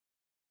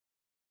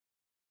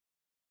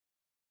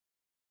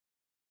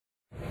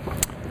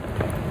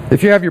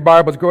If you have your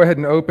Bibles, go ahead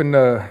and open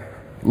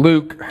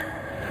Luke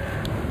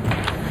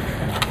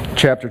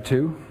chapter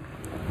 2.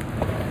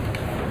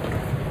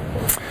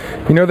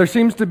 You know, there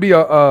seems to be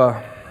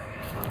a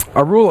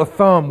rule of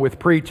thumb with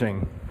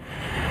preaching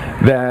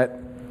that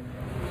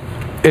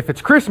if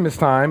it's Christmas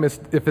time,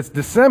 if it's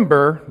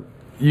December,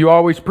 you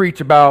always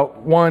preach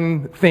about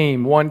one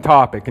theme, one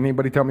topic.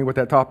 Anybody tell me what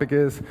that topic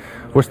is?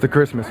 What's the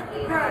Christmas?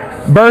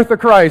 Birth of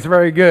Christ.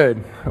 Very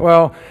good.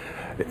 Well,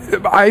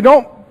 I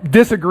don't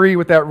disagree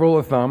with that rule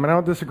of thumb, and I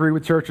don't disagree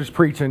with churches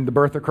preaching the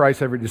birth of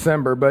Christ every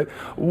December, but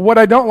what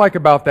I don't like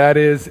about that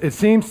is it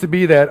seems to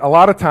be that a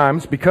lot of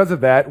times, because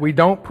of that, we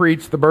don't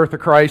preach the birth of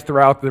Christ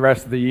throughout the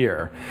rest of the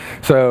year.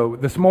 So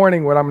this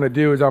morning, what I'm going to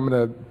do is I'm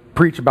going to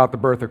preach about the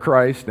birth of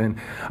Christ, and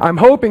I'm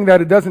hoping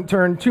that it doesn't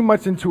turn too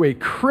much into a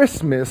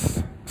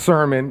Christmas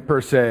sermon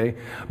per se,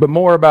 but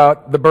more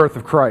about the birth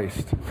of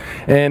Christ.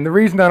 And the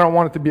reason I don't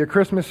want it to be a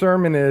Christmas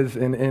sermon is,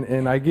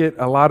 and I get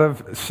a lot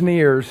of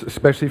sneers,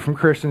 especially from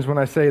Christians when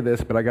I say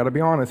this, but I got to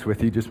be honest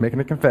with you, just making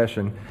a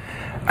confession,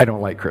 I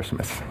don't like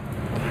Christmas.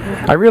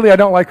 I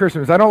don't like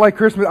Christmas. I don't like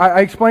Christmas.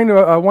 I explained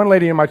to one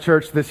lady in my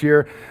church this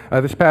year,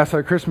 this past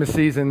Christmas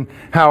season,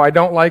 how I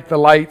don't like the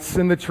lights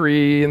and the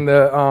tree and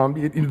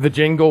the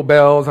jingle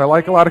bells. I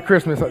like a lot of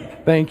Christmas.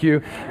 Thank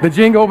you. The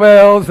jingle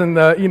bells and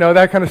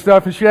that kind of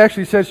stuff. And she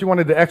actually said she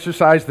wanted to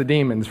exorcise the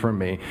demons from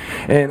me.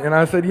 And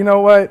I said, you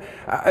know what?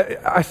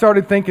 I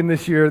started thinking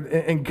this year,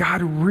 and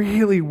God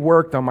really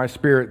worked on my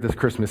spirit this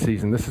Christmas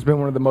season. This has been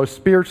one of the most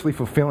spiritually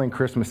fulfilling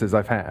Christmases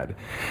I've had.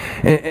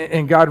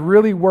 And God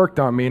really worked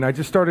on me, and I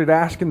just started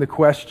asking the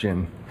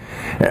question,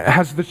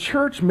 has the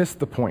church missed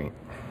the point?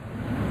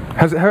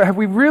 Have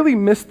we really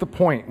missed the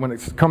point when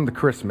it's come to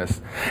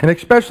Christmas? And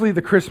especially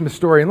the Christmas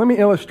story. And let me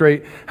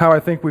illustrate how I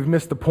think we've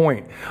missed the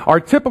point. Our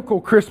typical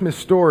Christmas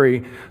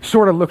story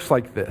sort of looks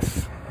like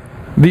this.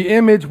 The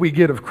image we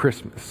get of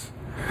Christmas.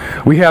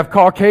 We have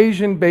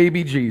Caucasian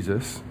baby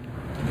Jesus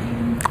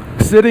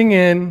sitting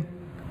in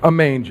a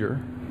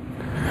manger.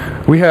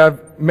 We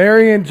have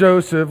Mary and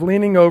Joseph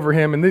leaning over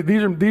him. And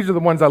these are the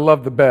ones I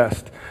love the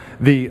best.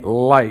 The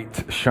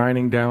light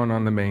shining down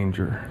on the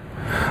manger.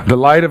 The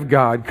light of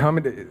God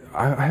coming.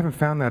 I haven't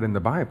found that in the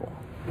Bible.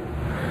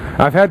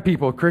 I've had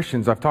people,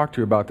 Christians, I've talked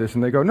to about this,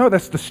 and they go, no,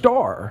 that's the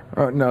star.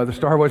 No, the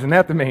star wasn't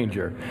at the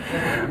manger.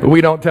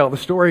 We don't tell the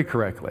story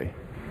correctly.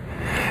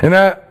 And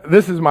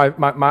this is my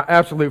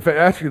absolute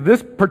favorite. Actually,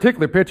 this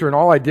particular picture, and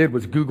all I did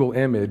was Google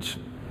image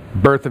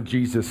birth of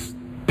Jesus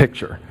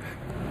picture.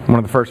 One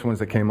of the first ones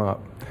that came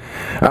up.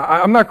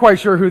 I'm not quite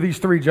sure who these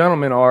three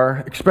gentlemen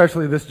are,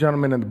 especially this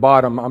gentleman in the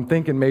bottom. I'm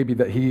thinking maybe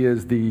that he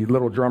is the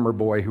little drummer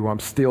boy who I'm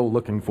still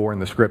looking for in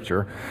the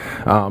scripture.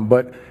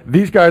 But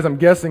these guys, I'm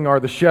guessing, are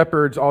the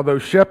shepherds, although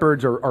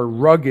shepherds are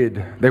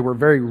rugged. They were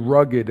very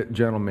rugged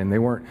gentlemen. They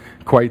weren't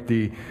quite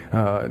the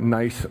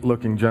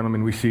nice-looking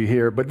gentlemen we see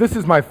here. But this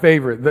is my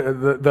favorite,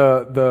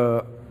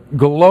 the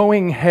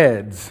glowing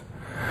heads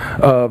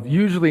of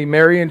usually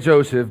Mary and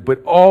Joseph,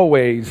 but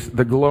always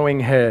the glowing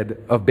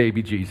head of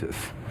baby Jesus.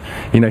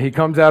 You know, he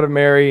comes out of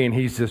Mary and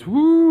he's just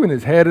woo, and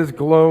his head is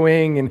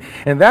glowing,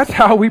 and that's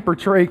how we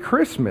portray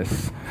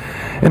Christmas.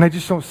 And I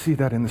just don't see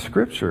that in the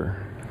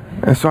scripture.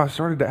 And so I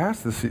started to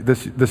ask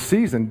this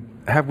season,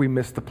 have we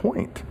missed the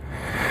point?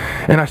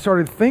 And I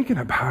started thinking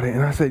about it,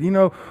 and I said,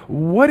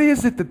 what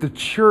is it that the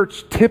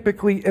church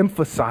typically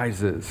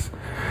emphasizes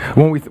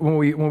when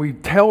we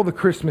tell the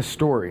Christmas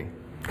story?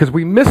 Because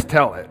we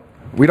mistell it.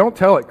 We don't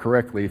tell it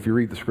correctly if you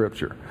read the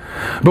scripture.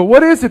 But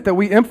what is it that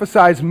we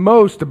emphasize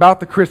most about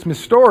the Christmas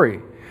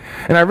story?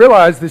 And I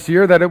realized this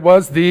year that it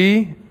was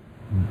the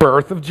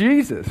birth of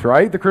Jesus,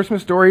 right? The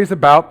Christmas story is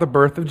about the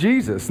birth of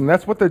Jesus. And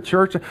that's what the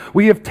church,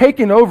 we have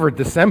taken over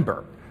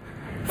December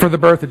for the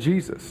birth of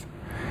Jesus.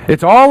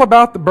 It's all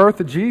about the birth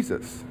of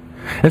Jesus.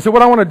 And so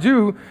what I want to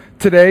do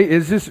today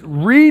is just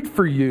read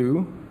for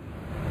you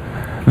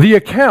the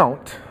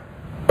account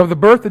of the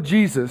birth of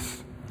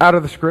Jesus out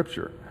of the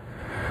scripture.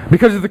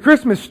 Because if the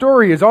Christmas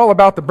story is all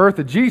about the birth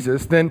of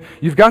Jesus, then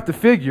you've got to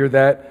figure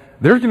that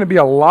there's going to be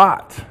a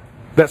lot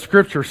that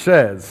Scripture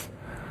says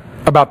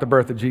about the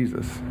birth of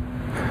Jesus.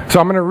 So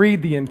I'm going to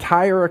read the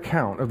entire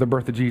account of the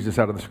birth of Jesus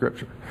out of the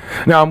Scripture.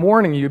 Now I'm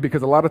warning you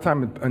because a lot of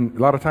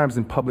times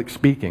in public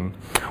speaking,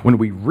 when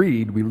we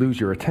read, we lose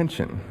your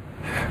attention.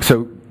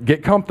 So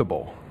get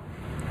comfortable.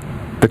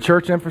 The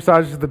church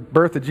emphasizes the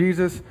birth of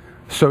Jesus,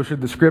 so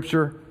should the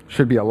Scripture.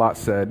 Should be a lot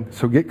said.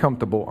 So get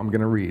comfortable. I'm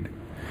going to read.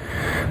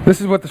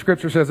 This is what the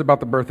scripture says about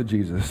the birth of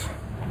Jesus.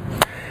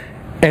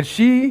 And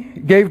she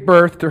gave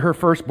birth to her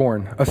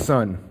firstborn, a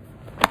son.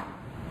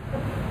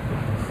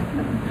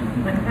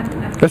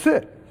 That's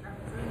it.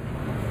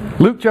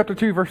 Luke chapter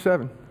 2, verse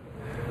 7.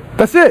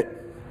 That's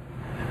it.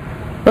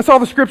 That's all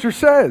the scripture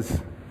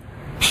says.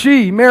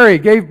 She, Mary,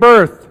 gave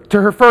birth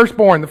to her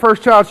firstborn, the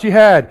first child she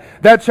had.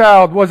 That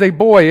child was a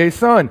boy, a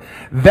son.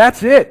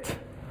 That's it.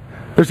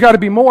 There's got to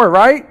be more,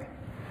 right?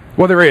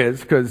 Well, there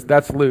is, because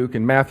that's Luke,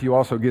 and Matthew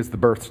also gives the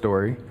birth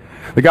story.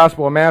 The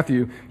Gospel of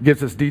Matthew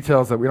gives us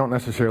details that we don't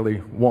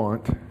necessarily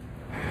want.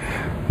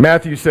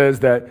 Matthew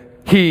says that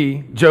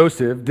he,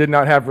 Joseph, did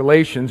not have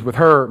relations with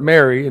her,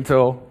 Mary,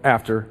 until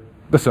after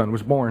the son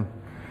was born.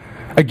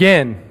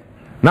 Again,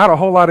 not a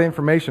whole lot of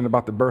information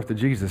about the birth of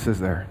Jesus, is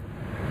there?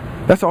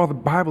 That's all the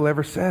Bible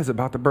ever says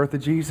about the birth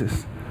of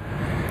Jesus.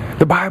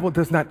 The Bible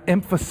does not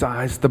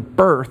emphasize the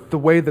birth the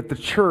way that the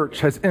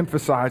church has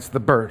emphasized the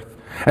birth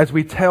as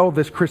we tell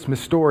this Christmas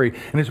story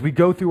and as we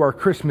go through our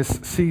Christmas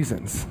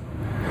seasons.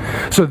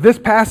 So this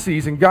past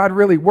season, God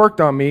really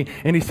worked on me,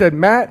 and he said,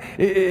 Matt,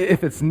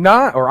 if it's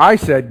not, or I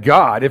said,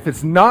 God, if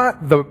it's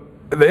not, the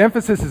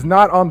emphasis is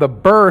not on the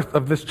birth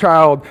of this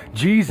child,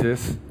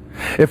 Jesus,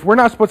 if we're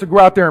not supposed to go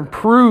out there and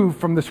prove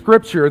from the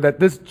scripture that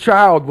this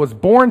child was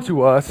born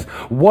to us,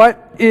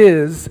 what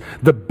is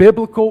the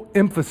biblical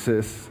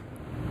emphasis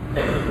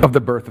of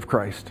the birth of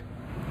Christ?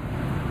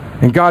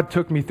 And God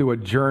took me through a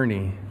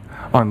journey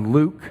on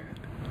Luke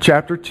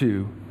chapter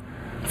 2,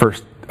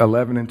 verse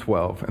 11 and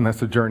 12. And that's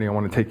the journey I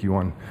want to take you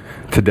on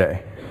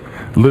today.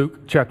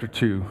 Luke chapter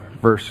 2,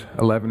 verse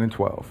 11 and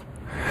 12.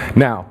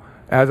 Now,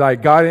 as I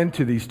got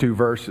into these two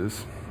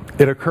verses,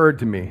 it occurred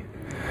to me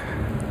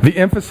the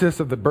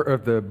emphasis of the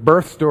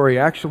birth story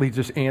actually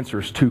just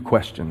answers two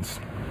questions.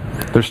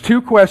 There's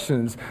two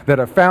questions that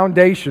are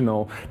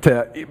foundational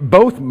to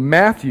both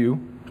Matthew,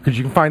 because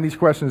you can find these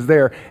questions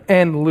there,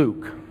 and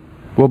Luke.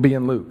 Will be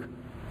in Luke.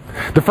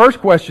 The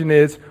first question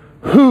is,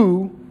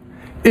 who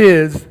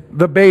is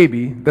the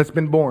baby that's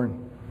been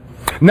born?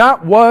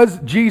 Not was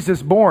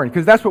Jesus born,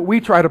 because that's what we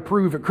try to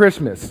prove at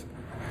Christmas.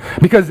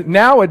 Because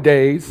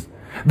nowadays,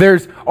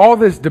 there's all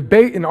this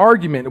debate and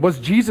argument. Was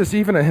Jesus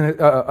even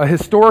a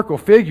historical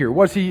figure?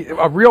 Was he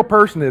a real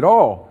person at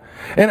all?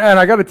 And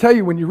I got to tell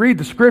you, when you read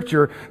the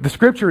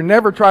scripture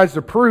never tries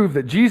to prove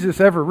that Jesus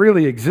ever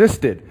really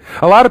existed.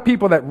 A lot of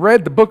people that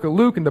read the book of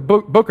Luke and the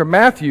book of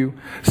Matthew,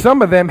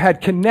 some of them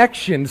had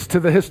connections to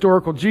the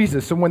historical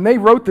Jesus. So when they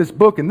wrote this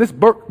book and this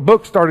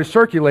book started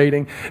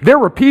circulating, there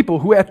were people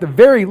who at the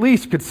very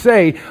least could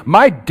say,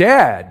 my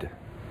dad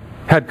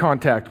had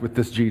contact with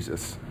this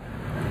Jesus.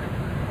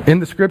 In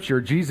the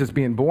scripture, Jesus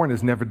being born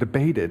is never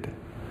debated.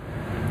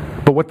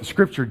 But what the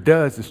scripture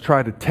does is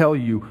try to tell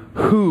you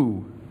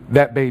who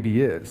that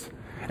baby is.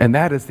 And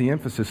that is the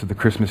emphasis of the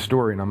Christmas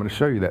story, and I'm going to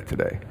show you that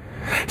today.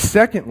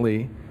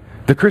 Secondly,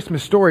 the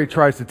Christmas story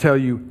tries to tell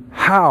you,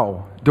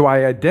 how do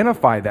I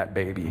identify that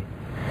baby?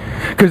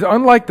 Because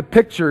unlike the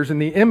pictures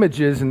and the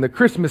images and the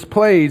Christmas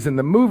plays and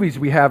the movies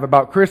we have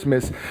about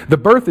Christmas, the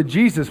birth of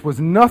Jesus was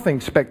nothing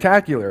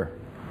spectacular.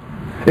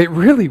 It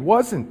really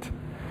wasn't.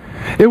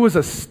 It was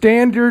a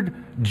standard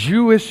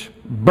Jewish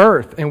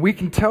birth, and we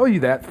can tell you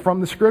that from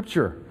the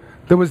scripture.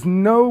 There was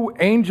no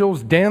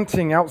angels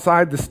dancing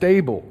outside the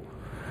stable.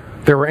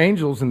 There were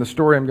angels in the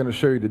story I'm going to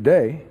show you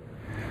today,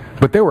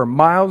 but they were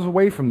miles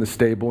away from the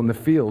stable in the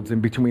fields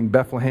in between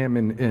Bethlehem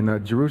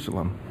and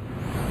Jerusalem.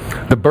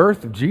 The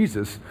birth of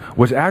Jesus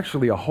was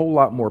actually a whole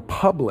lot more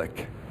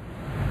public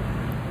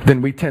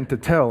than we tend to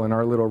tell in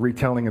our little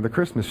retelling of the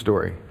Christmas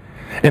story.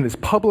 And as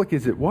public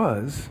as it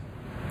was,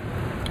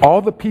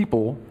 all the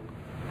people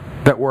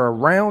that were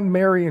around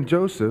Mary and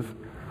Joseph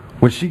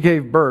when she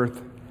gave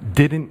birth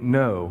didn't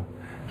know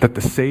that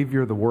the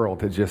Savior of the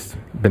world had just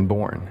been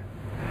born.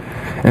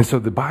 And so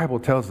the Bible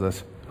tells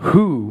us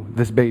who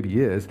this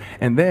baby is,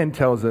 and then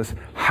tells us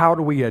how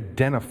do we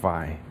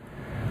identify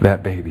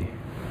that baby.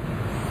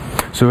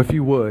 So if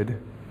you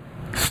would,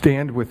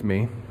 stand with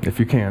me, if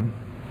you can,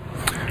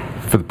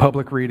 for the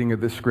public reading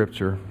of this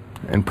scripture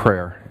and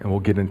prayer, and we'll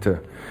get into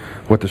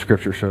what the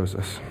scripture shows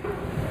us.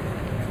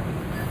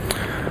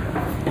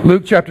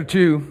 Luke chapter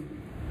 2,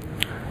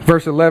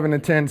 verse 11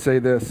 and 10 say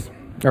this,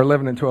 or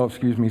 11 and 12,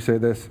 say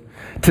this.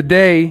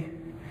 Today,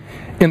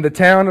 in the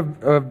town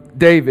of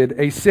David,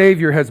 a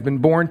Savior has been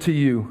born to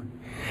you.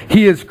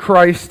 He is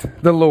Christ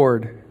the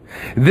Lord.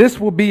 This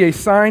will be a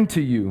sign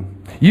to you.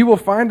 You will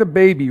find a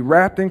baby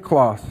wrapped in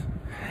cloths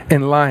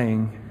and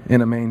lying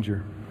in a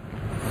manger.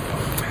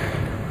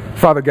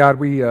 Father God,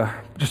 we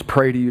just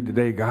pray to you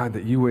today, God,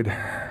 that you would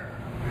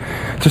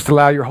just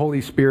allow your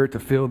Holy Spirit to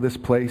fill this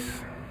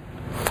place,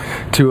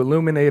 to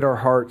illuminate our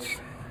hearts,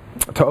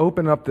 to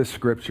open up this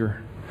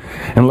scripture,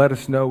 and let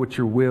us know what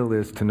your will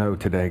is to know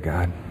today,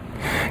 God.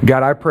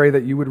 God, I pray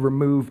that you would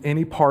remove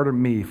any part of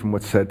me from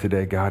what's said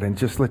today, God, and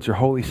just let your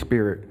Holy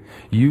Spirit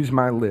use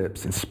my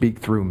lips and speak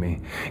through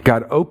me.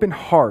 God, open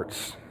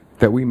hearts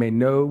that we may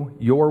know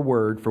your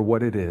word for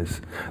what it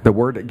is, the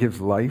word that gives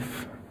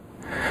life.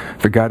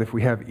 For God, if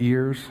we have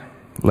ears,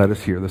 let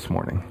us hear this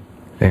morning.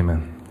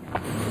 Amen.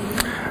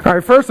 All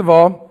right, first of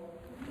all,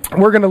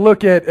 we're going to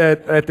look at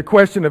the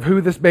question of who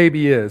this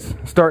baby is,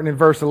 starting in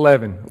verse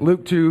 11.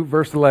 Luke 2,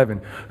 verse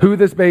 11. Who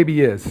this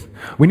baby is.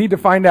 We need to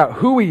find out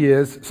who he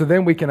is so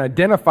then we can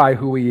identify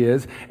who he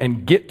is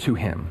and get to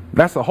him.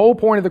 That's the whole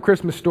point of the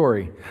Christmas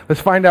story. Let's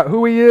find out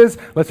who he is.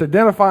 Let's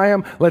identify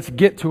him. Let's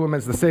get to him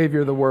as the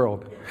Savior of the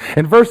world.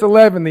 In verse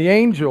 11, the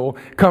angel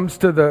comes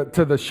to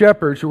the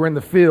shepherds who are in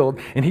the field,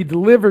 and he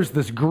delivers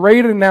this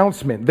great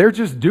announcement. They're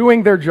just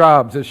doing their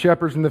jobs as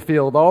shepherds in the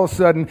field. All of a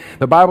sudden,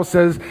 the Bible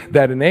says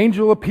that an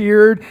angel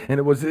appeared, and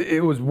it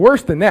was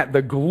worse than that.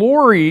 The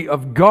glory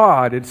of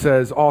God, it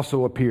says,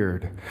 also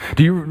appeared.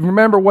 Do you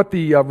remember what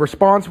the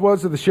response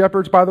was of the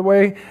shepherds, by the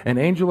way? An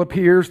angel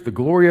appears, the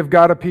glory of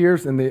God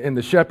appears, and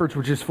the shepherds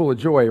were just full of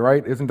joy,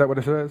 right? Isn't that what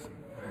it says?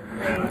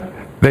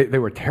 They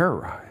were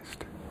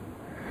terrorized.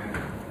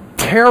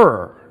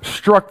 Terror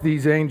struck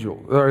these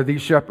angels, or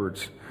these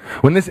shepherds.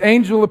 When this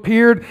angel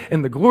appeared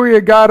and the glory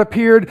of God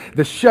appeared,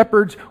 the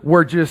shepherds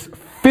were just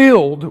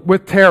filled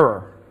with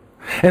terror.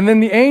 And then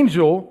the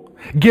angel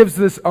gives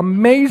this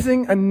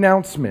amazing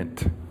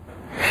announcement.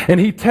 And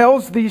he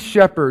tells these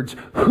shepherds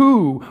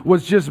who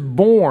was just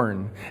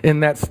born in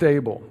that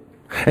stable.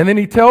 And then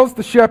he tells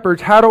the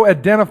shepherds how to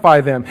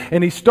identify them.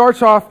 And he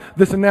starts off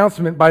this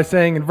announcement by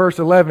saying in verse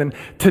 11,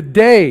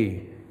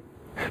 today,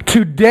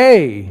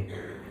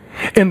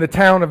 in the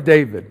town of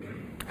David.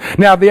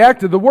 Now,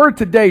 the word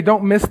today,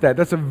 don't miss that.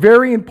 That's a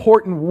very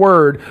important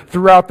word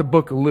throughout the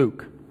book of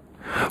Luke.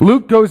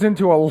 Luke goes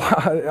into a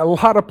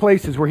lot of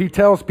places where he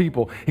tells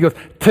people, he goes,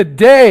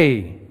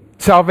 today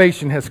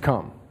salvation has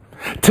come.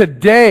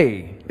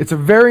 Today. It's a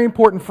very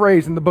important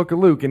phrase in the book of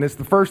Luke, and it's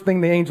the first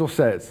thing the angel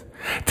says.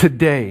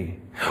 Today.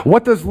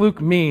 What does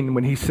Luke mean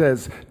when he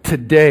says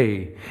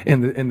today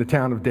in the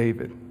town of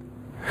David?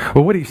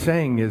 Well, what he's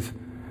saying is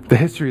the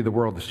history of the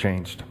world has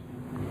changed.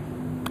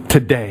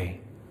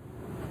 Today.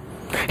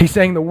 He's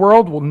saying the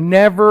world will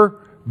never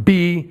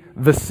be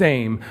the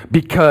same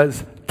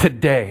because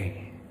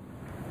today.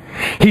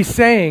 He's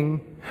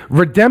saying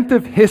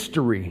redemptive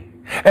history,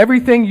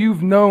 everything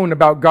you've known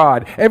about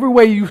God, every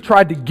way you've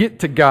tried to get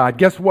to God,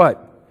 guess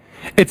what?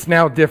 It's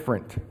now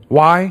different.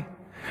 Why?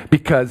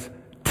 Because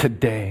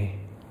today.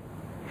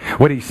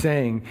 What he's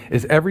saying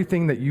is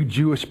everything that you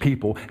Jewish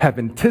people have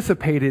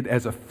anticipated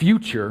as a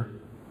future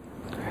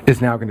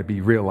is now going to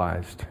be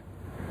realized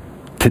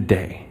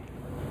today.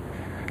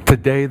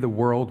 Today, the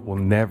world will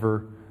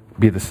never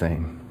be the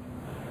same.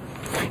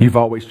 You've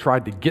always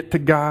tried to get to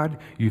God.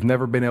 You've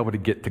never been able to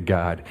get to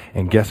God.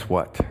 And guess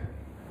what?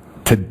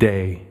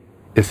 Today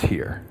is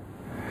here.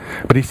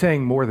 But he's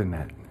saying more than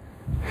that.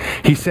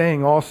 He's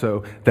saying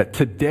also that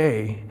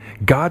today,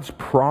 God's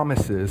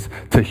promises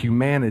to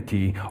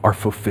humanity are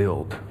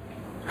fulfilled.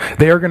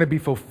 They are going to be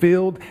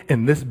fulfilled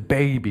in this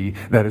baby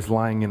that is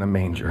lying in a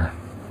manger.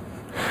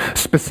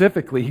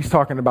 Specifically, he's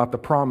talking about the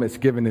promise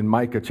given in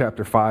Micah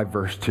chapter 5,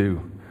 verse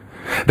 2.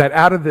 That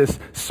out of this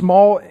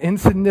small,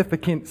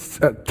 insignificant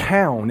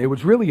town, it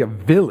was really a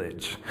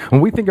village.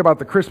 When we think about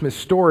the Christmas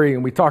story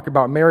and we talk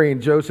about Mary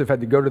and Joseph had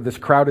to go to this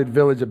crowded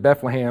village of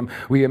Bethlehem,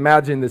 we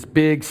imagine this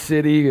big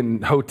city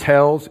and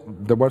hotels.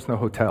 There was no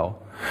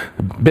hotel.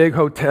 Big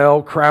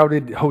hotel,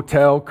 crowded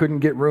hotel, couldn't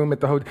get room at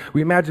the hotel.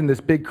 We imagine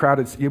this big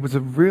crowded, it was a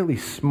really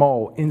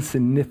small,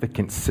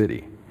 insignificant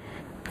city,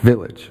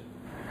 village.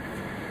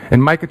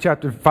 And Micah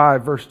chapter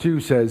 5, verse 2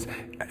 says,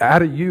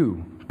 out of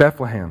you,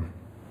 Bethlehem,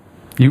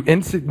 you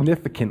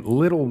insignificant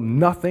little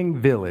nothing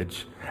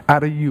village,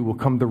 out of you will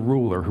come the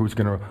ruler who's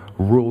going to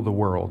rule the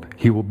world.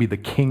 He will be the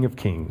King of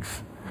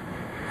Kings.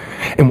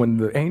 And when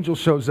the angel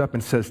shows up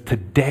and says,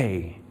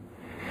 today,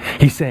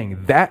 he's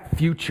saying that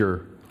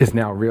future is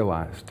now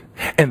realized.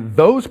 And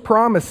those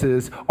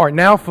promises are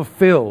now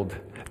fulfilled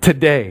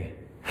today.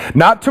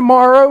 Not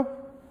tomorrow,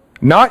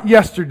 not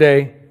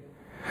yesterday,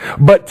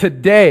 but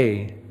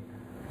today,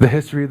 the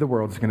history of the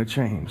world is going to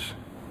change.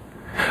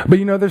 But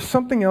you know, there's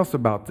something else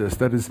about this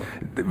that is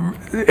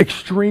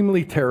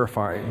extremely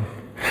terrifying.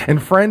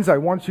 And friends, I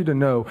want you to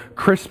know,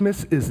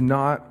 Christmas is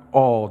not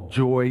all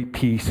joy,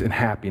 peace, and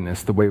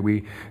happiness the way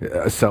we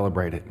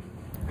celebrate it.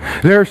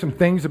 There are some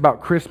things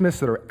about Christmas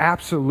that are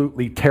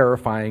absolutely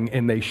terrifying,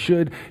 and they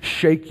should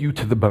shake you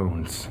to the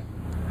bones.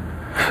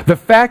 The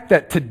fact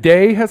that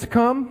today has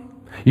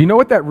come, you know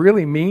what that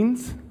really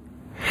means?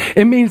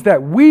 It means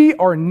that we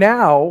are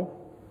now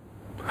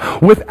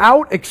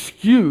without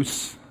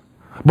excuse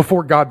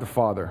before God the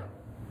Father.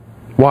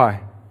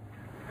 Why?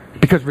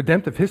 Because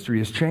redemptive history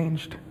has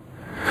changed.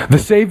 The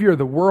Savior of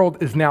the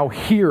world is now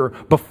here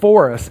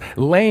before us,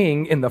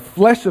 laying in the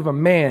flesh of a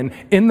man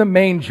in the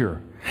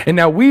manger. And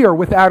now we are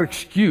without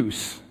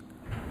excuse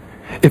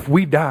if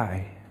we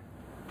die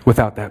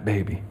without that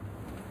baby.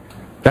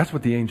 That's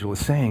what the angel is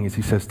saying as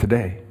he says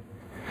today.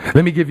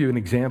 Let me give you an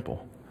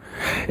example.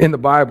 In the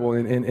Bible,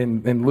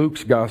 in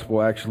Luke's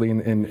gospel, actually,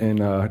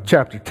 in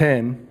chapter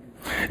 10,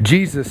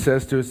 Jesus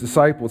says to his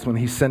disciples when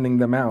he's sending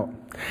them out,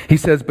 he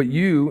says, but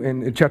you,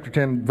 in chapter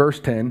 10, verse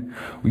 10,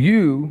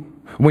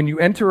 you, when you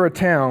enter a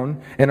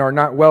town and are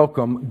not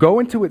welcome, go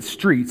into its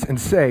streets and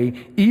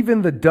say,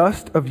 even the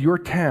dust of your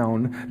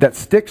town that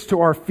sticks to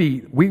our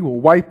feet, we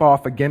will wipe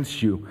off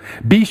against you.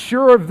 Be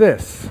sure of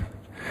this.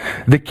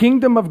 The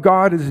kingdom of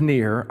God is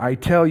near. I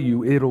tell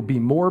you, it'll be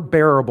more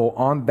bearable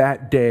on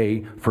that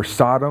day for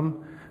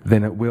Sodom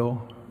than it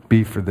will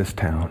be for this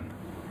town.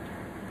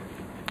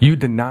 You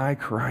deny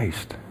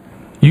Christ.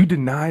 You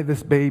deny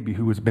this baby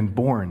who has been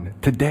born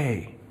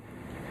today.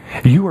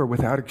 you are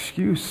without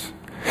excuse.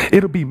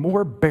 It'll be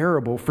more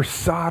bearable for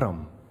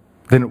Sodom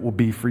than it will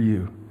be for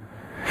you.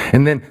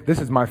 And then,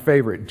 this is my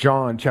favorite,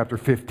 John chapter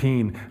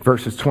 15,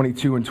 verses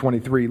 22 and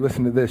 23.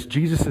 Listen to this.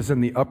 Jesus is in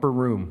the upper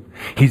room.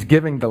 He's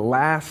giving the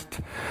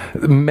last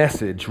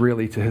message,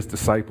 really, to his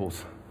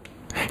disciples.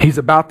 He's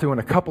about to, in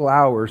a couple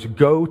hours,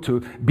 go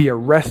to be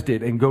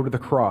arrested and go to the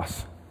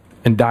cross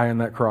and die on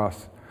that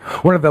cross.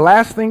 One of the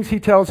last things he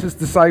tells his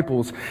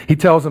disciples, he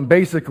tells them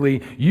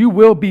basically, you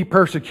will be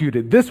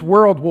persecuted. This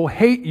world will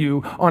hate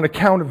you on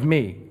account of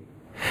me.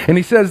 And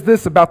he says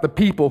this about the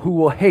people who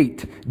will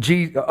hate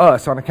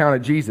us on account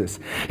of Jesus.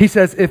 He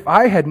says, if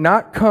I had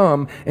not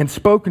come and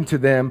spoken to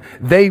them,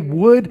 they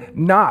would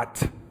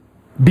not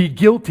be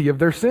guilty of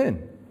their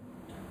sin.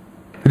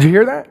 Did you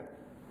hear that?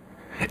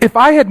 If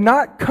I had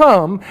not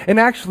come and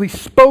actually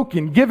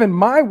spoken, given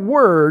my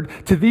word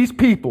to these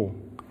people,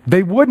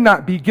 they would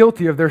not be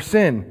guilty of their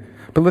sin.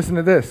 But listen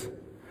to this.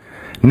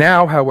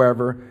 Now,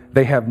 however,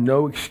 they have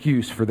no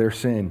excuse for their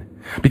sin,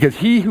 because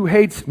he who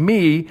hates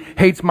me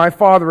hates my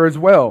Father as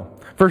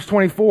well. Verse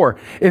 24,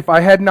 if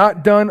I had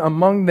not done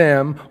among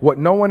them what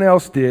no one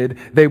else did,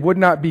 they would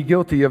not be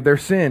guilty of their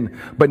sin.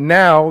 But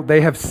now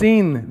they have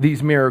seen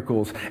these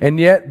miracles, and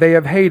yet they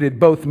have hated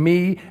both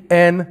me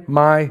and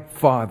my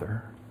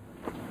Father.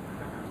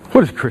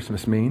 What does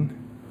Christmas mean?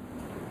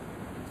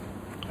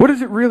 What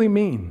does it really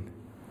mean?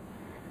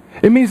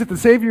 It means that the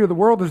Savior of the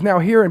world is now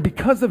here, and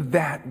because of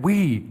that,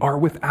 we are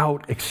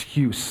without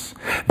excuse.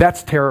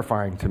 That's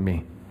terrifying to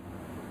me.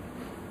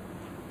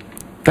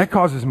 That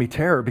causes me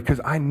terror because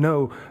I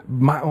know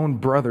my own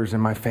brothers in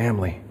my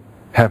family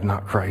have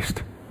not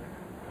Christ.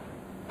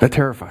 That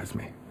terrifies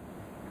me.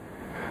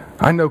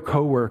 I know I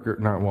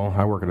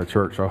work at a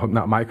church, so I hope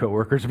not my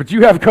coworkers, but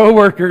you have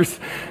coworkers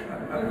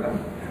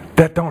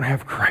that don't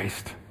have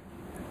Christ.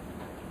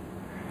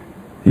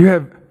 You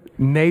have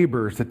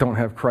neighbors that don't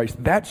have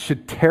Christ. That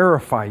should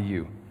terrify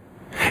you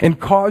and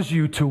cause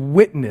you to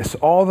witness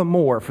all the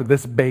more for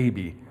this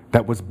baby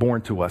that was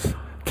born to us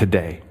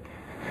today,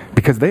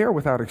 because they are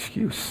without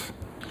excuse.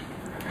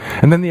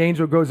 And then the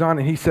angel goes on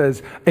and he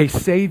says, a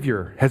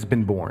Savior has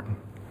been born.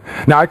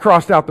 Now, I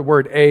crossed out the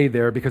word "a"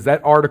 there because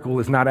that article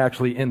is not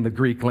actually in the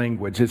Greek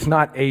language. It's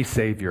not a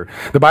Savior.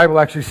 The Bible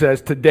actually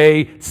says,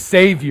 today,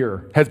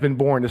 Savior has been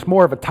born. It's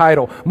more of a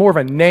title, more of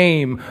a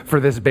name for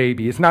this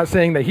baby. It's not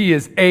saying that he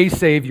is a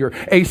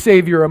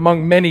Savior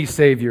among many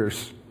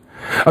Saviors.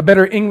 A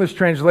better English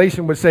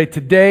translation would say,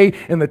 today,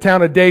 in the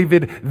town of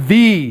David,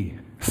 the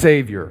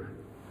Savior,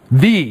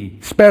 the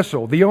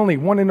special, the only,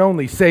 one and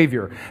only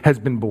Savior has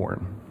been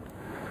born.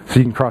 So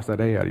you can cross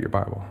that A out of your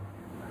Bible.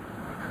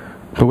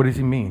 But what does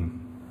he mean?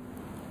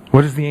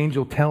 What is the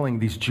angel telling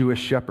these Jewish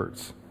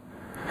shepherds?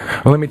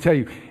 Well, let me tell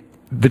you,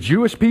 the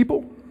Jewish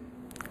people,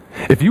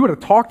 if you would have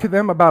talked to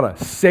them about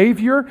a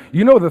Savior,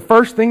 you know the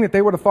first thing that they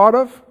would have thought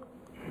of?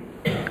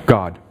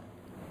 God.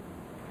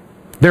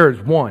 There is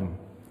one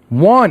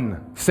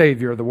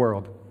Savior of the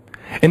world,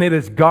 and it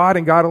is God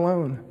and God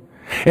alone.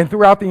 And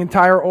throughout the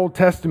entire Old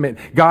Testament,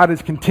 God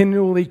is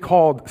continually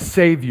called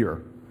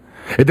Savior.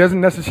 It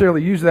doesn't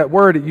necessarily use that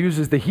word, it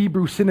uses the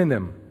Hebrew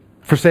synonym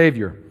for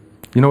Savior.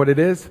 You know what it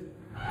is?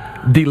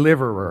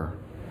 Deliverer.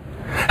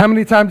 How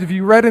many times have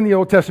you read in the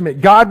Old Testament,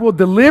 God will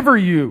deliver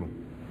you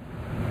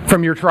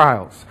from your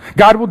trials.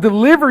 God will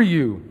deliver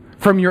you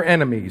from your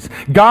enemies.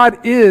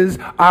 God is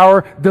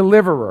our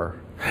deliverer.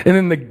 And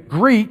in the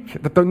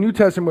Greek that the New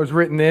Testament was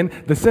written in,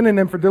 the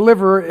synonym for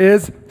deliverer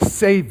is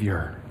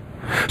Savior.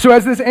 So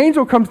as this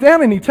angel comes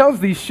down and he tells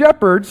these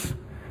shepherds,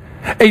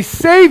 a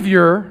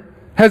Savior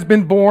has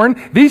been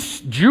born,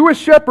 these Jewish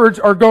shepherds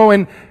are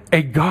going,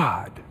 a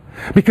God.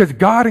 Because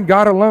God and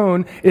God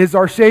alone is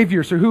our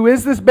Savior. So who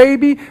is this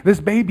baby? This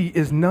baby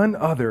is none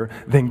other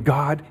than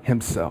God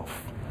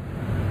himself.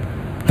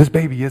 This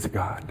baby is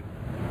God.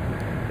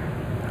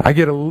 I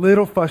get a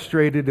little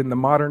frustrated in the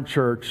modern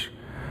church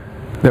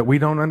that we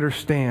don't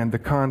understand the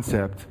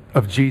concept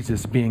of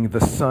Jesus being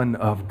the Son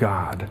of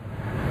God,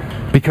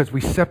 because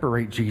we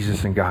separate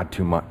Jesus and God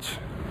too much.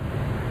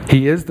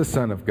 He is the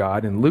Son of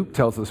God, and Luke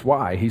tells us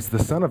why. He's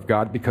the Son of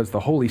God because the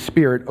Holy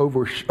Spirit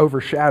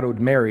overshadowed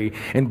Mary,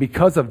 and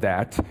because of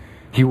that,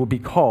 he will be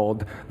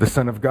called the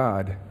Son of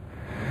God.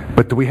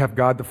 But do we have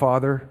God the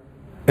Father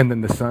and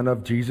then the Son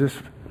of Jesus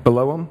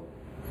below him?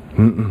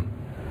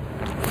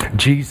 Mm-mm.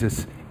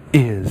 Jesus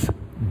is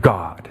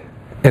God,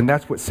 and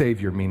that's what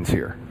Savior means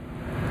here.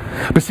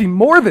 But see,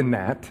 more than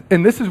that,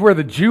 and this is where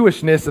the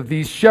Jewishness of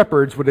these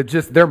shepherds would have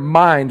just, their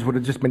minds would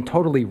have just been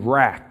totally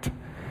racked.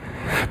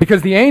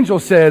 Because the angel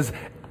says,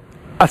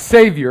 a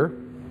Savior,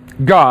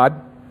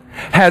 God,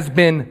 has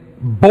been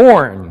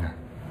born.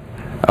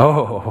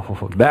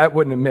 Oh, that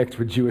wouldn't have mixed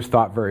with Jewish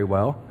thought very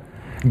well.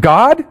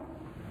 God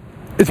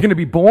is going to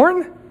be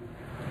born?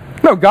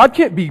 No, God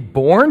can't be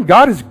born.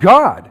 God is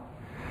God.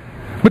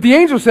 But the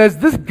angel says,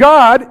 this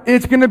God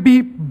is going to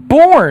be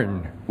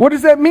born. What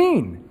does that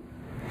mean?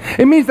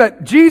 It means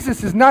that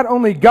Jesus is not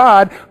only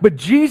God, but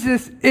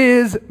Jesus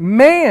is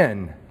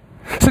man.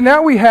 So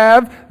now we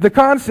have the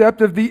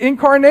concept of the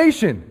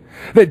incarnation.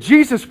 that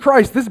Jesus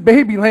Christ, this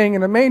baby laying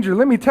in a manger,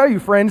 let me tell you,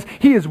 friends,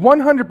 he is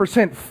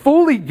 100%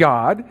 fully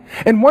God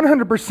and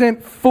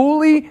 100%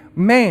 fully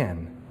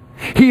man.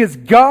 He is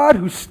God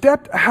who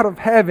stepped out of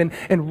heaven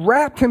and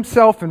wrapped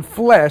himself in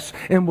flesh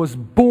and was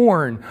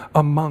born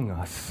among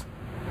us.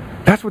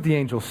 That's what the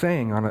angel's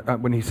saying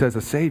when he says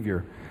a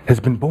Savior has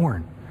been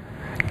born.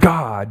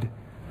 God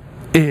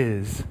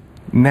is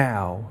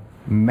now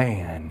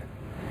man.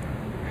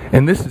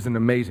 And this is an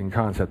amazing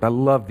concept. I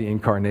love the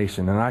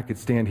incarnation, and I could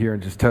stand here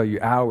and just tell you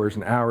hours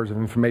and hours of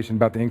information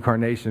about the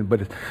incarnation,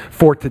 but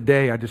for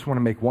today, I just want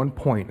to make one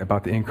point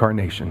about the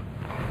incarnation.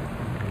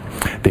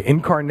 The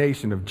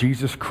incarnation of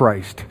Jesus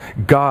Christ,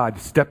 God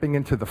stepping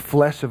into the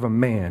flesh of a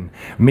man,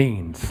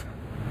 means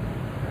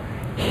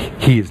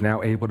he is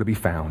now able to be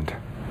found.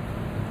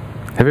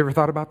 Have you ever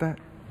thought about that?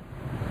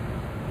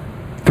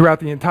 Throughout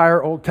the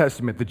entire Old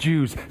Testament, the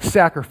Jews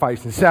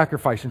sacrifice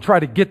and try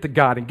to get to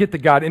God,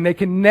 and they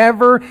can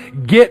never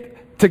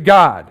get to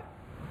God.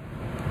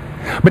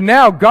 But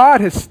now God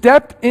has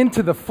stepped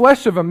into the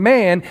flesh of a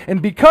man,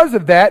 and because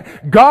of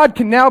that, God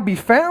can now be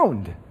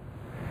found.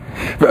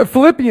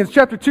 Philippians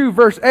chapter 2,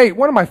 verse 8,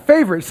 one of my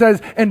favorites,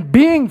 says, and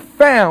being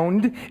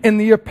found in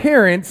the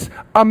appearance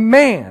a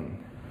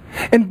man.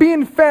 And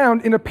being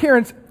found in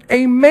appearance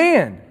a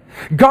man.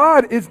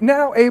 God is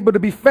now able to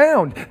be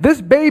found. This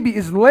baby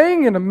is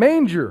laying in a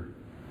manger.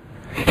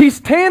 He's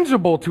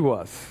tangible to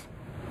us.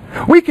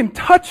 We can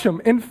touch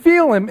him and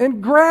feel him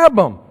and grab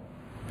him.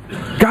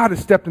 God has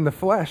stepped in the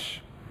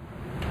flesh.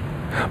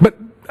 But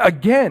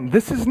again,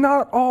 this is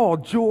not all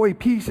joy,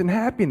 peace, and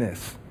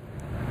happiness.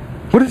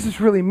 What does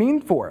this really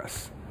mean for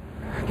us?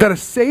 That a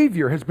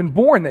Savior has been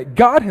born, that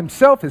God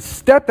himself has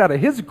stepped out of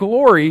his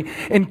glory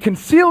and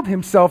concealed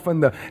himself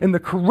in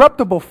the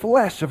corruptible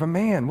flesh of a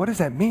man. What does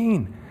that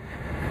mean?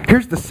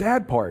 Here's the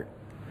sad part.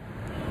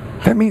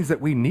 That means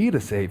that we need a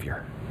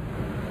Savior.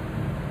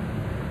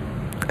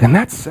 And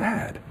that's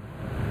sad.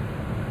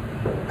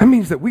 That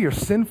means that we are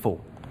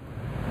sinful.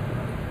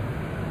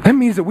 That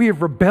means that we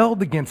have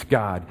rebelled against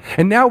God.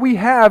 And now we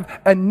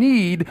have a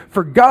need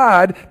for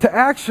God to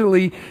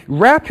actually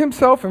wrap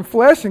himself in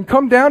flesh and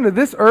come down to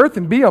this earth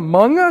and be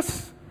among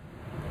us.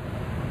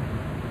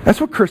 That's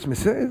what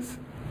Christmas is.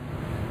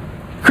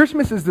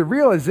 Christmas is the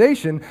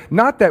realization,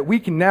 not that we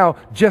can now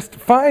just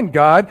find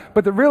God,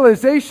 but the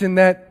realization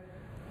that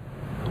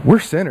we're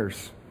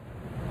sinners.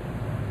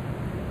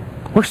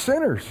 We're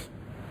sinners.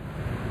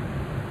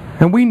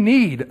 And we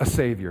need a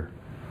Savior.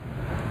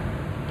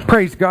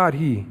 Praise God,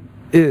 he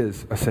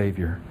is a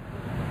Savior.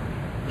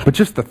 But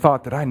just the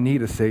thought that I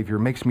need a Savior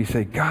makes me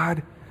say,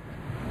 God,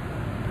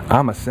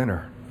 I'm a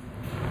sinner.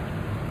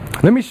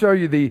 Let me show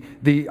you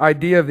the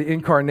idea of the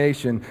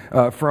incarnation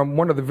from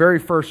one of the very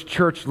first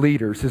church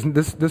leaders.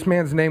 This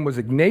man's name was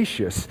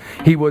Ignatius.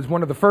 He was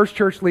one of the first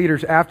church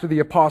leaders after the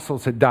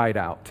apostles had died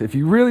out. If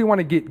you really want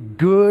to get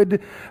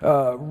good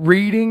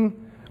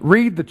reading,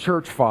 read the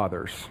church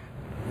fathers.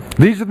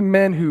 These are the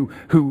men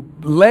who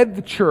led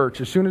the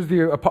church as soon as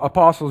the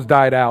apostles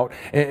died out.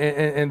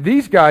 And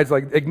these guys,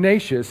 like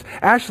Ignatius,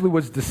 actually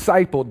was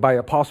discipled by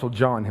Apostle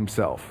John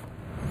himself.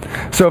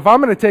 So if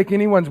I'm going to take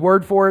anyone's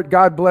word for it,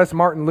 God bless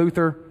Martin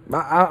Luther,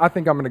 I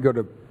think I'm going to go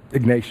to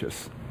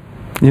Ignatius.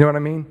 You know what I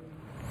mean?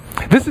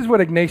 This is what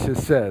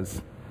Ignatius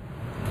says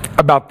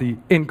about the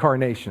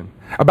incarnation,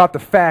 about the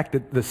fact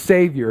that the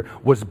Savior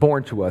was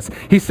born to us.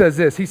 He says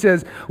this, he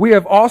says, we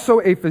have also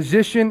a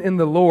physician in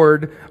the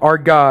Lord our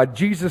God,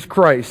 Jesus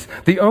Christ,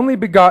 the only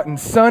begotten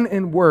Son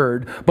and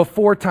Word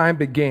before time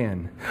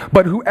began,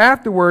 but who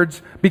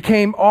afterwards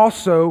became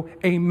also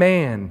a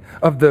man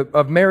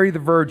of Mary the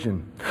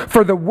Virgin.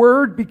 For the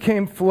Word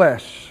became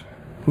flesh.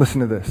 Listen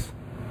to this.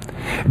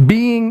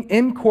 Being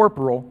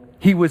incorporeal,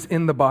 he was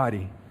in the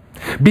body.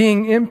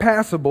 Being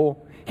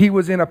impassible, he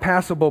was in a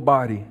passible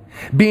body.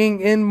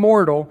 Being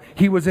immortal,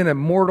 he was in a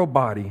mortal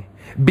body.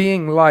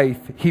 Being life,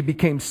 he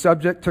became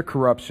subject to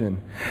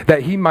corruption,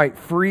 that he might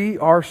free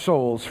our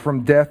souls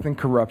from death and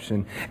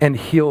corruption and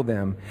heal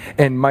them,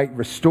 and might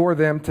restore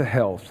them to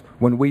health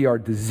when we are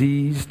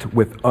diseased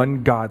with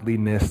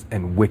ungodliness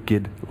and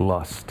wicked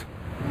lust.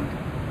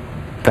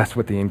 That's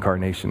what the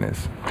incarnation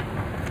is.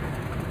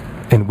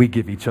 And we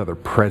give each other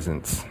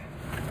presents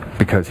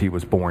because he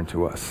was born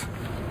to us.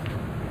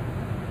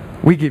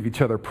 We give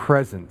each other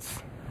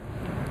presents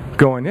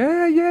going,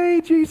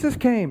 yay, Jesus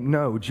came.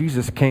 No,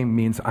 Jesus came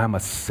means I'm a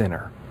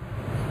sinner.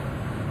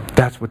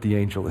 That's what the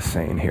angel is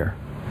saying here.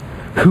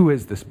 Who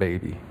is this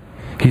baby?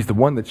 He's the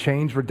one that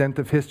changed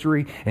redemptive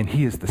history, and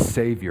he is the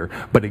Savior.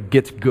 But it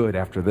gets good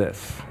after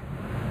this.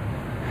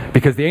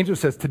 Because the angel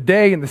says,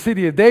 today in the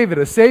city of David,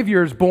 a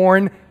Savior is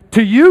born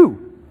to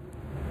you.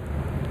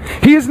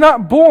 He is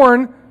not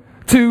born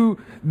to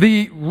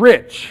the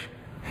rich.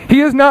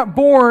 He is not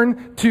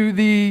born to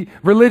the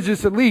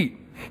religious elite.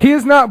 He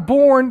is not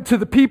born to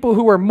the people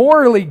who are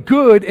morally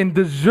good and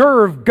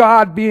deserve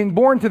God being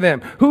born to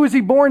them. Who is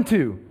he born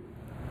to?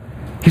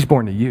 He's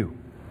born to you.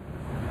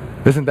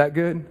 Isn't that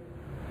good?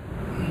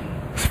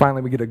 So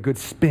finally we get a good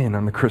spin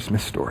on the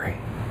Christmas story.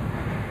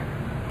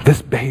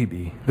 This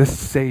baby, this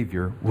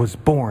Savior, was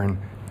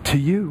born to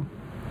you.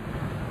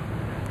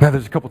 Now,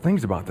 there's a couple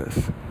things about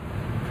this.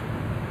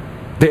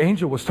 The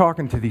angel was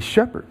talking to these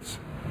shepherds.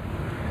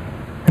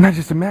 And I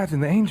just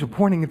imagine the angel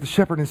pointing at the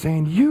shepherd and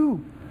saying,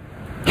 you.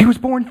 He was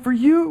born for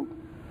you.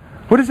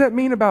 What does that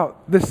mean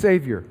about this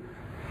Savior?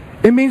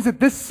 It means that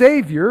this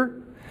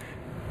Savior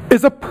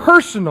is a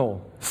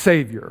personal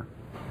Savior.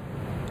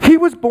 He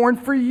was born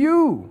for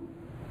you.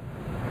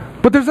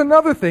 But there's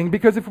another thing,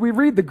 because if we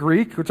read the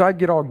Greek, which I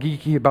get all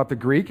geeky about the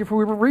Greek, if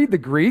we read the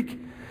Greek,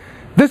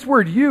 this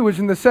word you is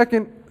in the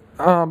second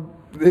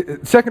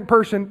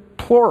person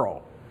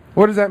plural.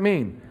 What does that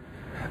mean?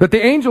 That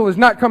the angel is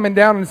not coming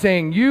down and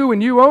saying you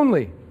and you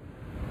only.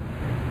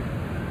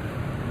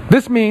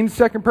 This means,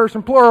 second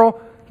person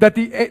plural, that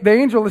the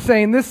angel is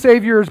saying this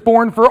Savior is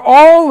born for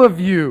all of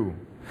you,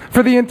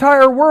 for the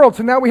entire world.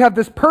 So now we have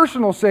this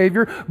personal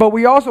Savior, but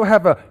we also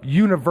have a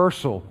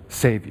universal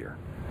Savior.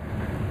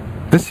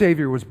 This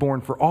Savior was born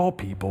for all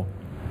people,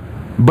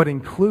 but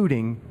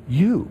including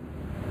you.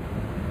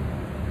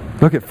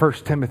 Look at 1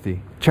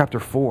 Timothy chapter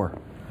 4,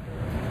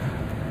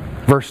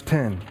 verse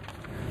 10.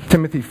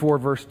 Timothy 4,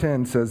 verse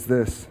 10 says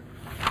this,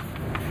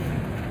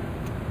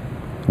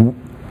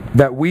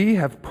 that we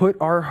have put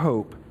our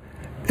hope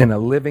in a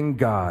living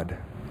God.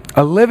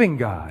 A living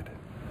God.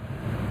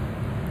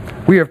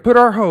 We have put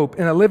our hope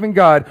in a living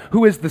God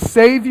who is the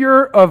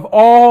Savior of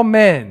all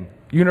men.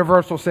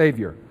 Universal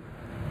Savior.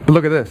 But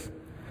look at this.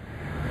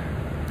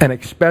 And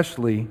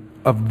especially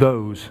of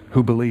those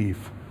who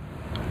believe.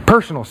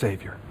 Personal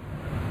Savior.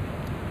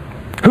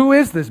 Who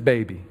is this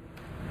baby?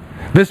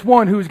 This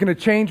one who is going to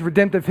change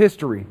redemptive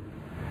history.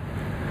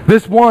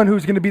 This one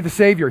who's going to be the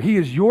Savior. He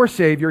is your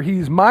Savior. He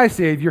is my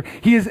Savior.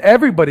 He is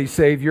everybody's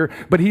Savior.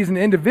 But He's an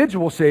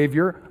individual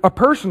Savior, a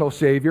personal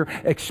Savior,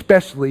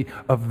 especially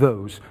of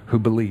those who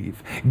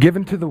believe.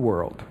 Given to the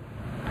world.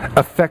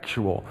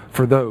 Effectual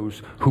for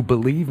those who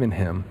believe in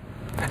Him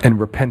and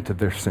repent of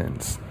their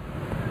sins.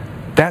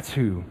 That's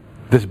who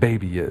this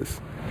baby is.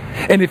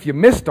 And if you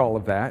missed all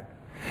of that,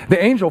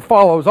 the angel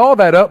follows all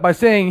that up by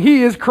saying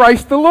He is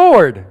Christ the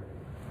Lord.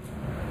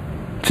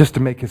 Just to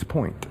make his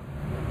point.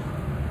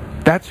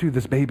 That's who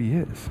this baby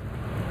is.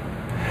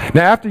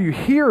 Now, after you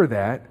hear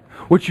that,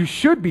 what you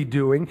should be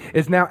doing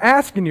is now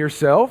asking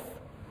yourself,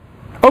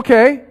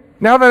 okay,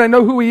 now that I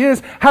know who He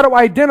is, how do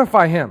I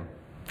identify Him?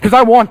 Because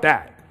I want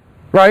that,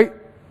 right?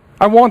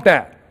 I want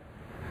that.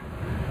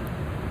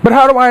 But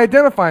how do I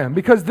identify Him?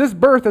 Because this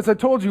birth, as I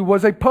told you,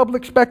 was a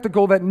public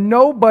spectacle that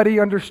nobody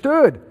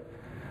understood.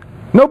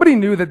 Nobody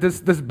knew that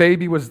this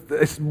baby was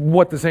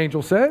what this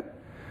angel said.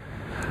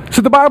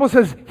 So the Bible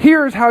says,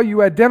 here's how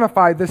you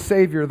identify this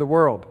Savior of the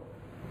world.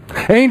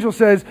 Angel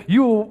says,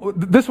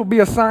 this will be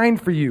a sign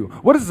for you.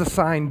 What does the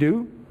sign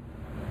do?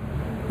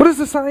 What does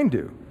the sign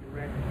do?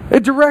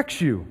 It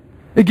directs you.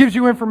 It gives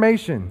you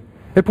information.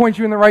 It points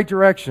you in the right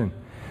direction.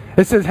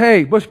 It says,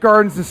 hey, Busch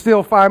Gardens is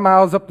still 5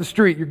 miles up the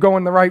street. You're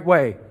going the right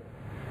way.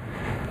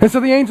 And so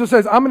the angel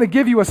says, I'm going to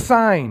give you a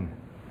sign.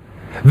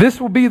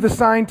 This will be the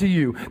sign to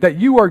you that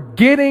you are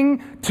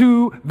getting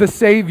to the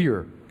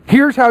Savior.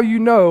 Here's how you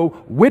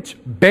know which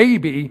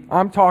baby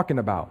I'm talking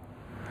about.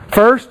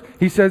 First,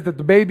 he says that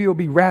the baby will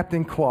be wrapped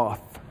in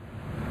cloth.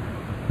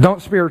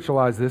 Don't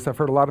spiritualize this. I've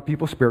heard a lot of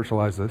people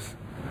spiritualize this.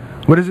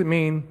 What does it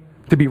mean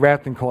to be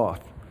wrapped in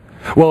cloth?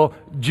 Well,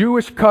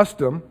 Jewish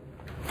custom,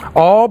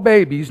 all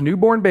babies,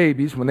 newborn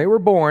babies, when they were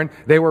born,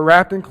 they were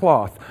wrapped in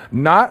cloth.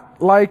 Not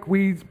like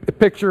we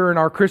picture in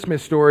our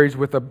Christmas stories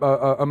with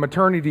a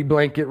maternity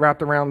blanket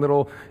wrapped around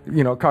little,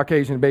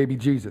 Caucasian baby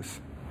Jesus.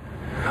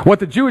 What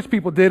the Jewish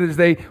people did is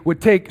they would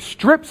take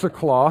strips of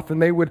cloth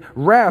and they would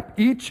wrap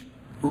each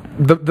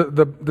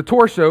the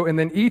torso and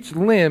then each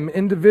limb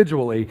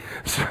individually.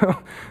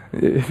 So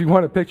if you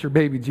want to picture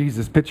baby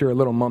Jesus, picture a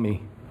little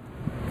mummy,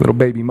 little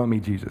baby mummy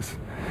Jesus.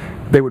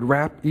 They would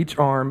wrap each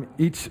arm,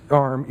 each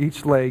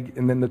leg,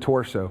 and then the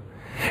torso.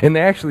 And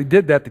they actually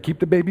did that to keep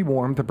the baby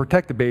warm, to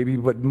protect the baby,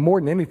 but more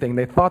than anything,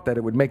 they thought that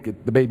it would make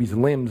the baby's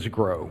limbs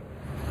grow.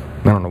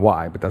 I don't know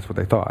why, but that's what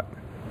they thought.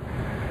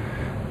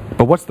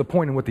 But what's the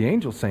point in what the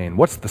angel's saying?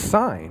 What's the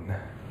sign?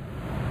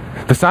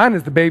 The sign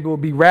is the baby will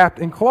be wrapped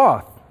in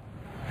cloth.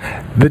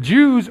 The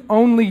Jews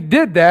only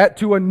did that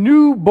to a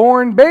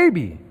newborn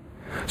baby.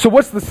 So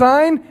what's the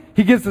sign?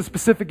 He gives the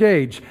specific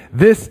age.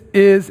 This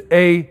is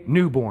a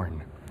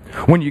newborn.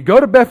 When you go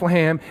to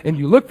Bethlehem and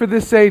you look for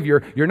this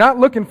Savior, you're not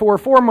looking for a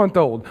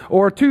 4-month-old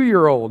or a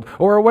 2-year-old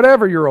or a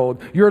whatever-year-old.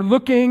 You're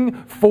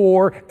looking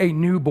for a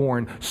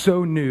newborn,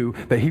 so new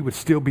that he would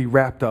still be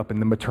wrapped up in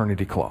the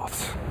maternity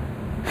cloths.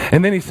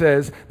 And then he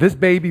says, this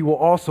baby will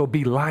also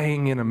be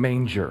lying in a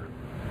manger.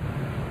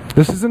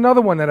 This is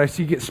another one that I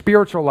see get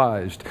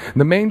spiritualized.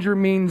 The manger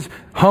means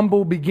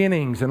humble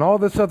beginnings and all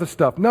this other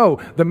stuff. No,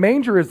 the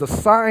manger is a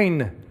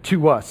sign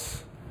to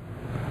us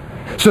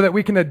so that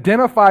we can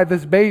identify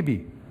this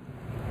baby.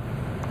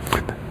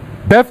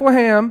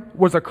 Bethlehem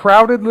was a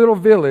crowded little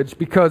village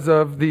because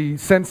of the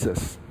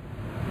census.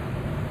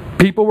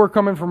 People were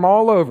coming from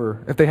all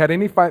over if they had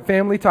any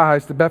family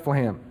ties to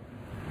Bethlehem.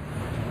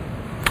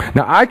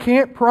 Now, I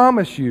can't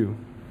promise you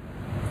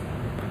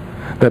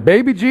that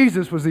baby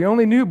Jesus was the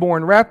only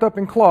newborn wrapped up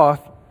in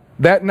cloth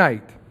that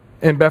night.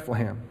 in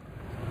Bethlehem.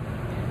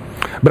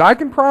 But I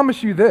can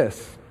promise you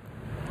this.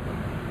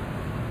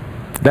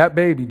 That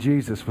baby,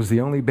 Jesus, was the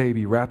only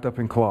baby wrapped up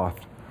in cloth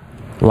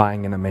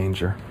lying in a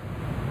manger.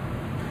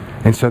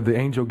 And so the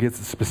angel gets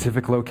a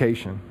specific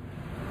location.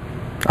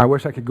 I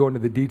wish I could go into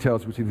the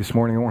details with you this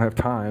morning. I won't have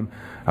time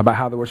about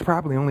how there was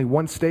probably only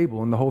one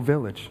stable in the whole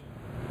village.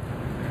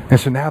 And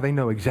so now they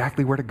know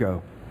exactly where to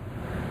go.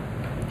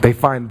 They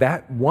find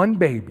that one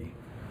baby,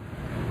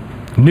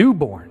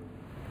 newborn,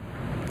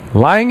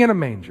 lying in a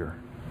manger,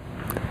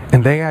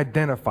 and they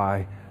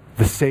identify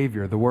the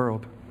Savior of the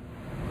world.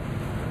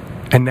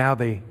 And now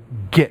they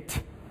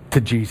get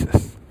to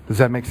Jesus. Does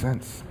that make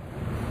sense?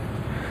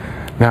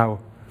 Now,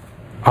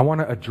 I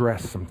want to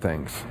address some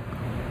things.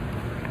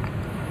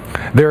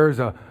 There is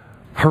a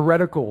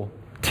heretical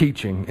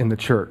teaching in the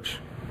church,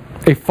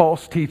 a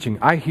false teaching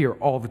I hear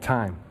all the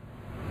time.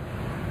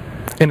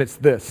 And it's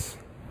this: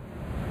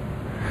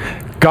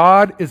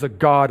 God is a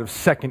God of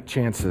second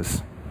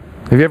chances.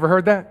 Have you ever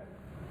heard that?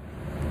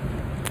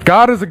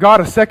 God is a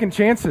God of second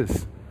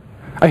chances.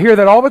 I hear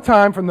that all the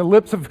time from the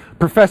lips of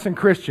professing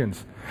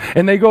Christians.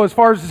 And they go as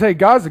far as to say,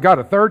 God's a God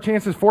of third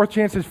chances, fourth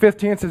chances, fifth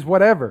chances,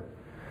 whatever.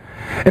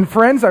 And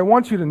friends, I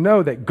want you to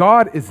know that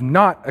God is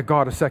not a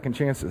God of second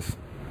chances.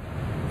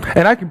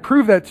 And I can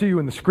prove that to you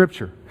in the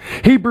Scripture.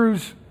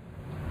 Hebrews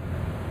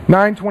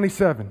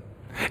 9:27.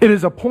 It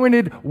is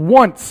appointed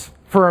once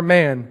for a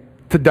man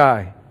to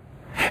die.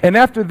 And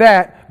after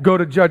that, go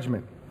to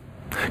judgment.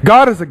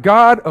 God is a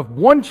God of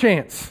one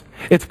chance.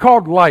 It's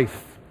called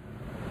life.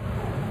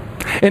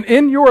 And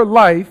in your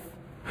life,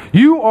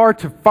 you are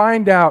to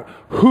find out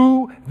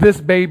who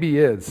this baby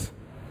is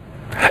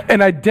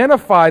and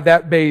identify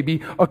that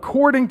baby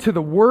according to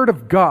the Word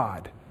of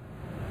God.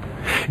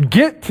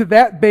 Get to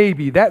that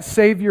baby, that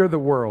Savior of the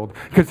world.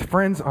 Because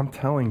friends, I'm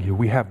telling you,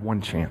 we have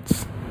one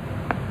chance.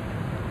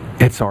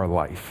 It's our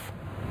life.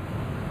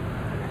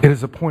 It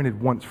is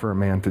appointed once for a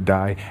man to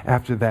die.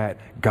 After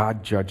that,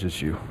 God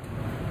judges you.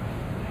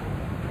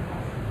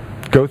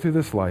 Go through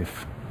this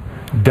life,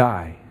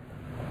 die,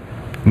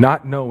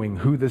 not knowing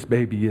who this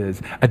baby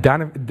is,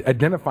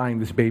 identifying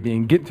this baby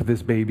and get to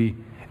this baby,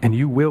 and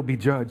you will be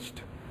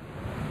judged.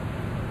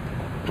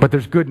 But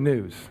there's good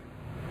news.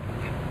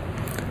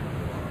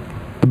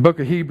 The book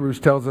of Hebrews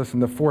tells us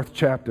in the 4th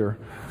chapter,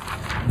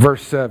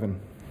 verse 7,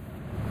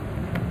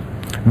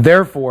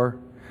 therefore,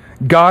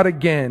 God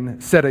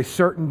again set a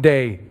certain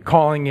day,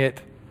 calling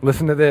it,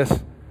 listen to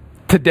this,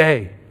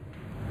 today.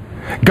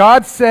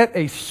 God set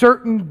a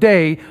certain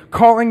day,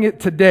 calling it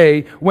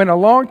today, when a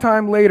long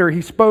time later he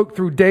spoke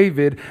through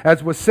David,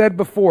 as was said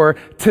before,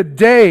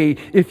 today,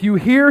 if you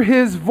hear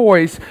his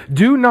voice,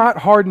 do not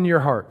harden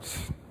your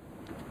hearts,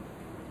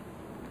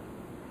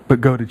 but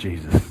go to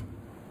Jesus.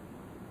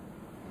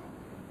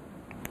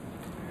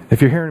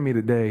 If you're hearing me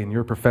today and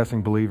you're a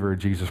professing believer of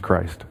Jesus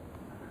Christ,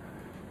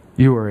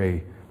 you are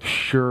a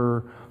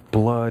sure,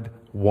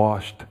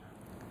 blood-washed,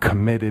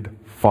 committed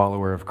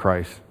follower of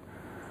Christ.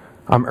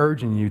 I'm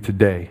urging you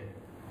today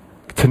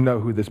to know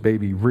who this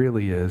baby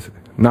really is,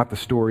 not the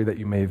story that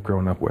you may have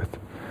grown up with.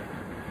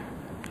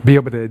 Be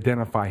able to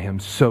identify him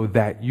so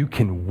that you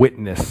can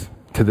witness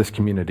to this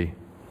community.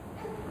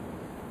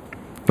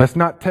 Let's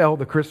not tell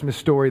the Christmas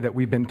story that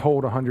we've been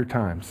told 100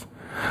 times.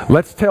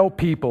 Let's tell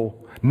people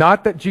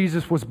not that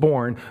Jesus was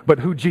born, but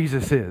who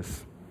Jesus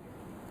is.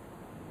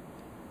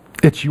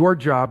 It's your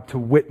job to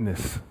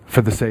witness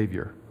for the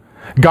Savior.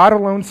 God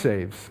alone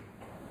saves,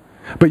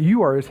 but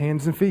you are his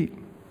hands and feet.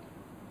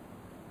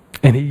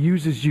 And he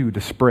uses you to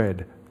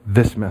spread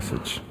this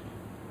message.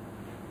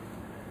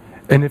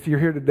 And if you're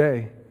here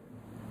today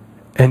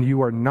and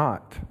you are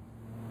not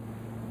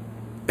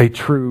a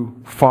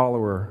true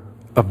follower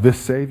of this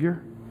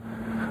Savior,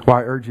 well,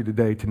 I urge you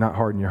today to not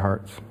harden your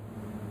hearts.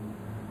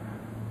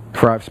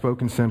 For I've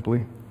spoken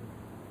simply.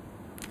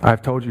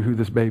 I've told you who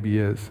this baby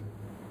is.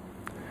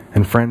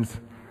 And friends,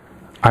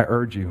 I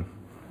urge you,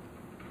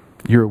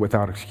 you're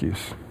without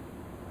excuse.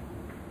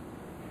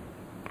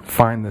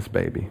 Find this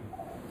baby.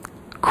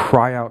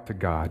 Cry out to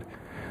God.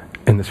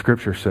 And the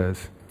Scripture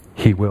says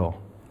he will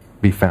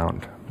be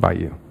found by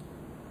you.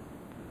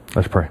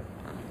 Let's pray.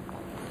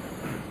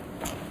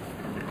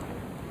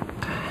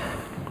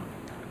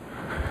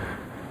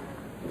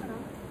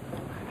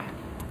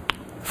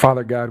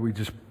 Father God, we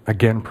just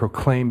again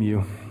proclaim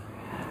you.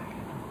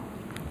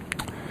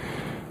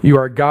 You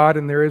are God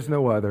and there is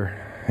no other.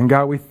 And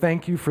God, we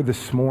thank you for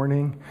this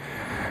morning.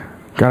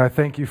 God, I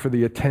thank you for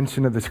the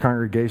attention of this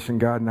congregation,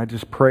 God, and I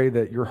just pray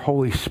that your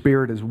Holy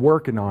Spirit is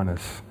working on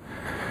us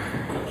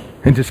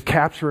and just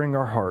capturing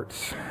our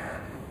hearts,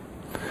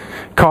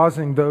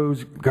 causing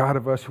those, God,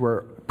 of us who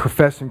are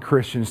professing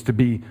Christians to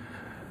be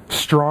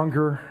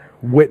stronger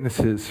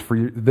witnesses for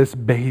this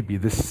baby,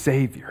 this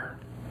Savior.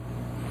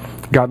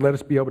 God, let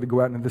us be able to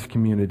go out into this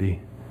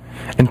community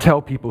and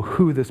tell people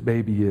who this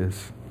baby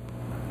is.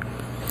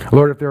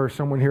 Lord, if there is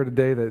someone here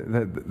today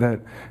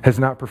that has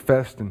not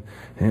professed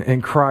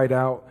and cried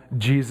out,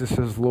 Jesus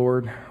is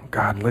Lord,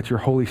 God, let your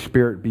Holy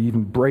Spirit be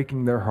even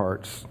breaking their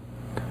hearts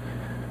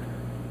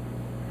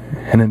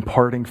and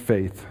imparting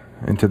faith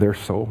into their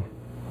soul.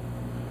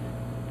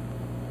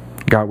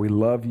 God, we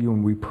love you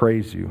and we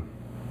praise you.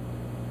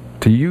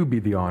 To you be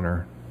the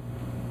honor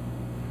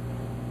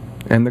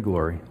and the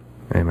glory.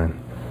 Amen.